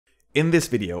In this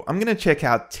video, I'm going to check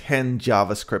out 10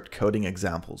 JavaScript coding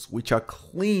examples, which are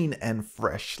clean and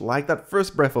fresh, like that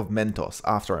first breath of Mentos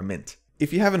after a mint.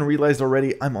 If you haven't realized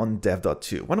already, I'm on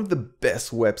dev.to, one of the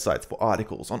best websites for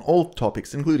articles on all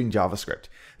topics, including JavaScript.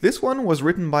 This one was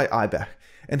written by Ibeh,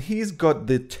 and he's got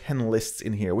the 10 lists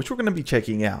in here, which we're going to be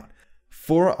checking out.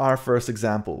 For our first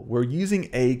example, we're using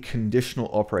a conditional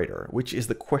operator, which is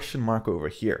the question mark over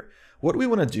here. What we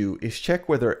want to do is check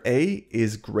whether A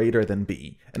is greater than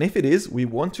B, and if it is, we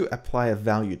want to apply a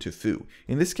value to foo.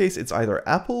 In this case, it's either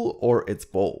apple or it's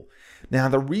bowl. Now,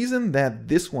 the reason that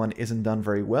this one isn't done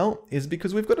very well is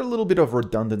because we've got a little bit of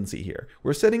redundancy here.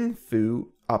 We're setting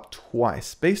foo up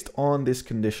twice based on this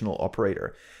conditional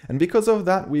operator, and because of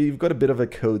that, we've got a bit of a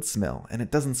code smell, and it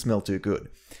doesn't smell too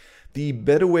good. The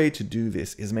better way to do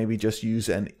this is maybe just use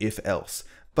an if-else.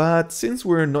 But since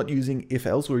we're not using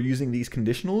if-else, we're using these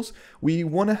conditionals, we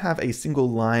want to have a single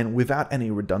line without any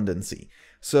redundancy.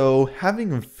 So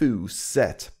having foo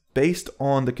set based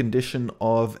on the condition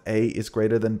of A is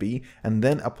greater than B and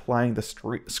then applying the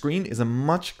screen is a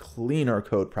much cleaner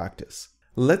code practice.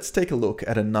 Let's take a look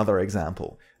at another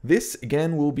example. This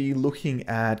again will be looking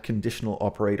at conditional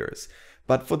operators.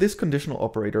 But for this conditional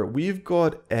operator, we've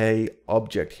got an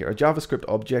object here, a JavaScript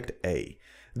object A.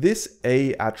 This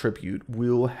A attribute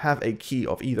will have a key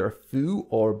of either foo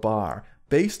or bar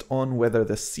based on whether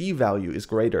the C value is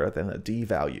greater than the D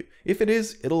value. If it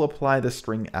is, it'll apply the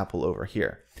string apple over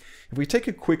here. If we take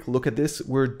a quick look at this,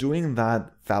 we're doing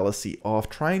that fallacy of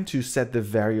trying to set the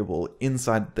variable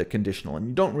inside the conditional, and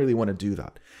you don't really want to do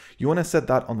that. You want to set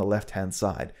that on the left-hand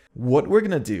side. What we're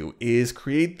going to do is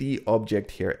create the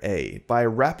object here A by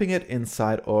wrapping it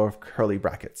inside of curly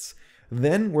brackets.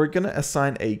 Then we're going to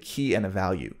assign a key and a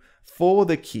value. For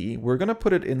the key, we're going to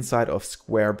put it inside of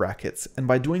square brackets. And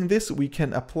by doing this, we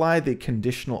can apply the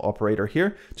conditional operator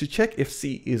here to check if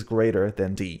C is greater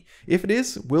than D. If it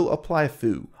is, we'll apply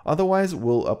foo. Otherwise,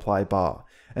 we'll apply bar.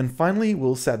 And finally,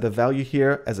 we'll set the value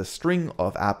here as a string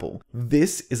of apple.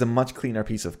 This is a much cleaner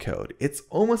piece of code. It's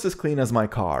almost as clean as my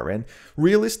car, and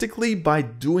realistically, by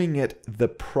doing it the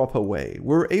proper way,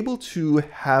 we're able to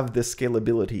have the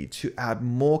scalability to add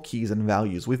more keys and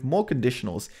values with more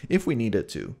conditionals if we needed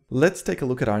to. Let's take a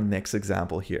look at our next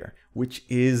example here, which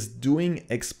is doing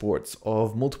exports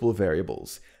of multiple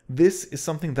variables. This is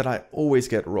something that I always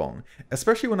get wrong,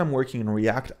 especially when I'm working in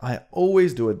React. I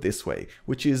always do it this way,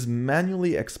 which is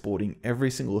manually exporting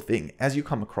every single thing as you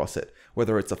come across it,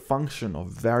 whether it's a function or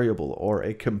variable or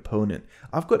a component.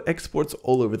 I've got exports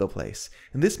all over the place,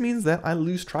 and this means that I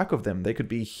lose track of them. They could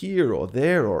be here or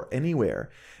there or anywhere.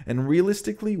 And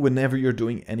realistically, whenever you're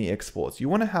doing any exports, you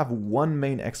want to have one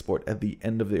main export at the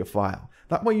end of your file.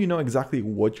 That way you know exactly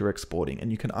what you're exporting and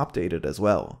you can update it as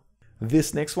well.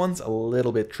 This next one's a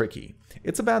little bit tricky.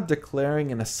 It's about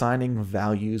declaring and assigning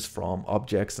values from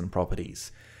objects and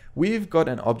properties. We've got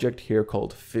an object here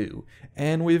called foo,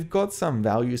 and we've got some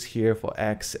values here for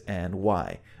x and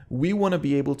y. We want to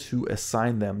be able to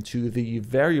assign them to the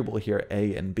variable here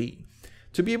a and b.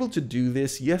 To be able to do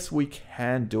this, yes, we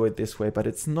can do it this way, but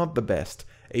it's not the best.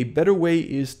 A better way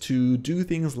is to do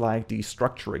things like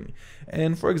destructuring.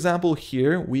 And for example,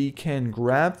 here we can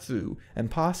grab foo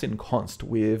and pass in const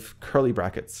with curly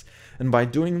brackets. And by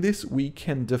doing this, we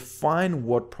can define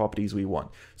what properties we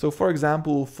want. So for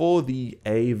example, for the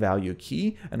A value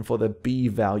key and for the B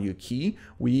value key,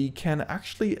 we can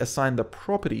actually assign the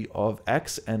property of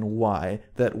X and Y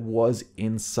that was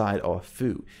inside of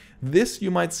foo. This you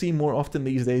might see more often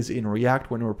these days in React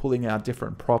when we're pulling out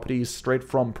different properties straight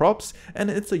from props,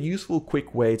 and it's a useful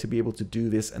quick way to be able to do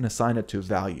this and assign it to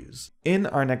values. In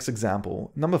our next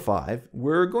example, number 5,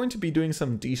 we're going to be doing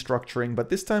some destructuring, but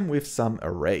this time with some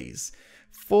arrays.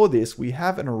 For this, we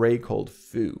have an array called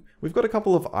foo. We've got a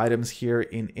couple of items here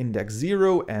in index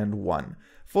 0 and 1.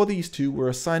 For these two, we're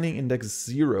assigning index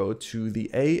 0 to the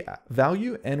A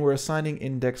value, and we're assigning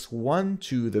index 1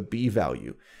 to the B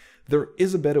value. There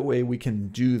is a better way we can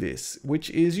do this, which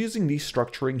is using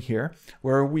destructuring here,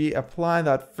 where we apply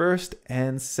that first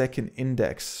and second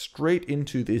index straight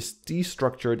into this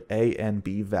destructured A and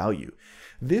B value.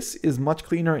 This is much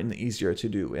cleaner and easier to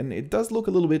do, and it does look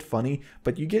a little bit funny,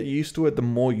 but you get used to it the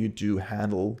more you do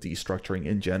handle destructuring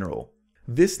in general.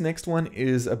 This next one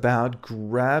is about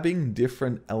grabbing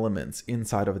different elements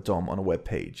inside of a DOM on a web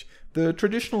page. The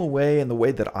traditional way, and the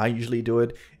way that I usually do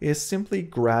it, is simply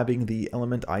grabbing the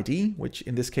element ID, which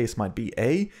in this case might be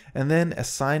A, and then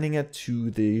assigning it to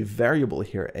the variable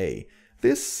here A.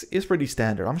 This is pretty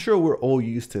standard. I'm sure we're all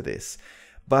used to this.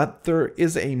 But there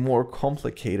is a more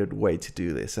complicated way to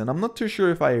do this, and I'm not too sure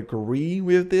if I agree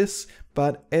with this,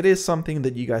 but it is something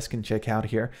that you guys can check out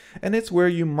here, and it's where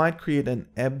you might create an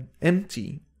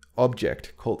empty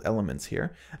object called elements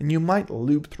here, and you might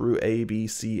loop through A, B,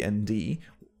 C, and D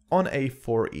on a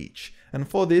for each. And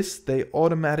for this, they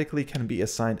automatically can be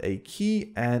assigned a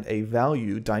key and a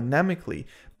value dynamically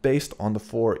based on the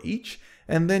for each,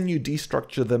 and then you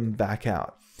destructure them back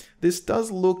out. This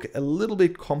does look a little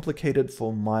bit complicated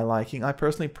for my liking. I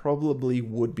personally probably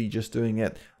would be just doing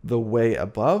it the way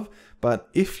above, but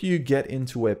if you get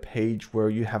into a page where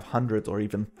you have hundreds or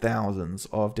even thousands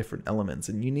of different elements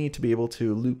and you need to be able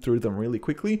to loop through them really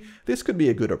quickly, this could be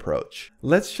a good approach.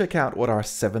 Let's check out what our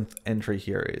 7th entry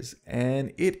here is,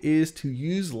 and it is to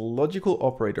use logical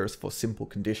operators for simple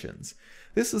conditions.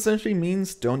 This essentially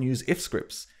means don't use if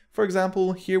scripts. For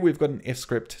example, here we've got an if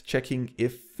script checking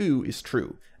if foo is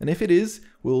true, and if it is,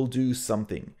 we'll do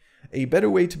something. A better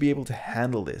way to be able to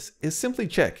handle this is simply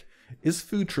check, is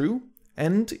foo true?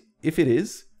 And if it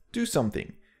is, do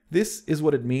something. This is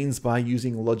what it means by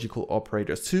using logical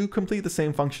operators to complete the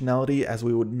same functionality as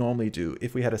we would normally do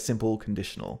if we had a simple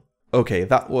conditional. Okay,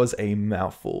 that was a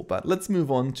mouthful, but let's move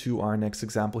on to our next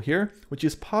example here, which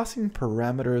is passing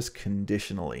parameters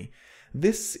conditionally.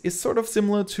 This is sort of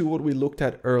similar to what we looked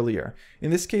at earlier.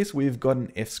 In this case, we've got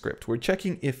an if script. We're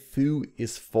checking if foo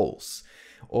is false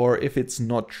or if it's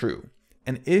not true.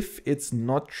 And if it's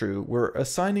not true, we're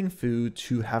assigning foo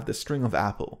to have the string of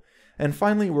apple. And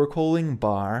finally, we're calling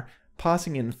bar,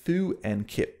 passing in foo and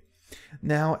kip.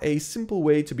 Now, a simple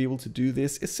way to be able to do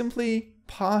this is simply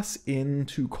pass in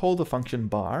to call the function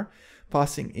bar,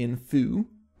 passing in foo,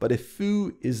 but if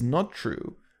foo is not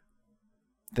true,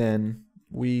 then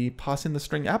we pass in the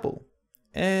string apple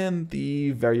and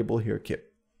the variable here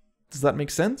kip. Does that make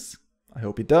sense? I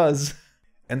hope it does.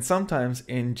 And sometimes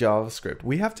in JavaScript,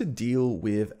 we have to deal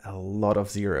with a lot of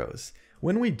zeros.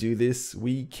 When we do this,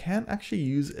 we can actually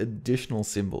use additional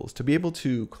symbols to be able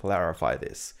to clarify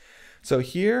this. So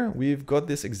here we've got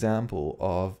this example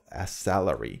of a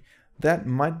salary that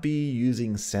might be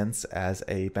using cents as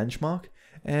a benchmark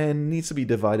and needs to be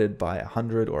divided by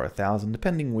 100 or 1,000,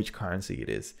 depending which currency it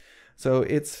is. So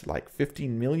it's like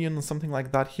 15 million or something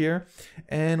like that here.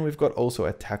 And we've got also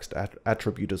a text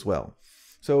attribute as well.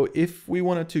 So if we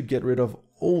wanted to get rid of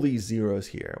all these zeros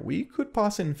here, we could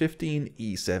pass in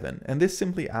 15E7, and this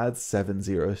simply adds 7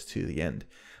 zeros to the end.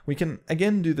 We can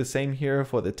again do the same here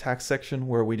for the text section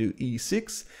where we do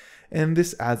E6, and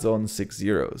this adds on 6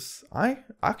 zeros. I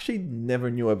actually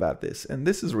never knew about this, and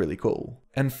this is really cool.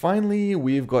 And finally,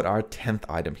 we've got our 10th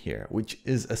item here, which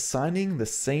is assigning the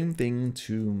same thing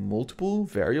to multiple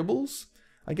variables.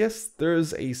 I guess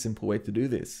there's a simple way to do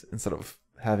this. Instead of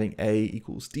having A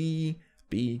equals D,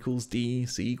 B equals D,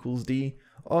 C equals D,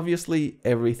 obviously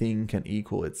everything can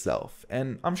equal itself.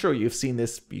 And I'm sure you've seen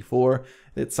this before.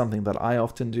 It's something that I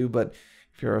often do, but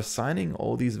if you're assigning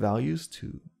all these values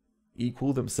to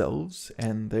equal themselves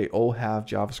and they all have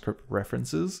JavaScript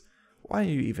references, why are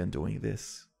you even doing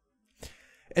this?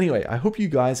 Anyway, I hope you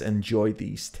guys enjoyed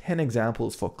these 10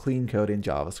 examples for clean code in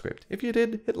JavaScript. If you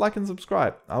did, hit like and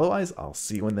subscribe. Otherwise, I'll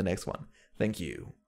see you in the next one. Thank you.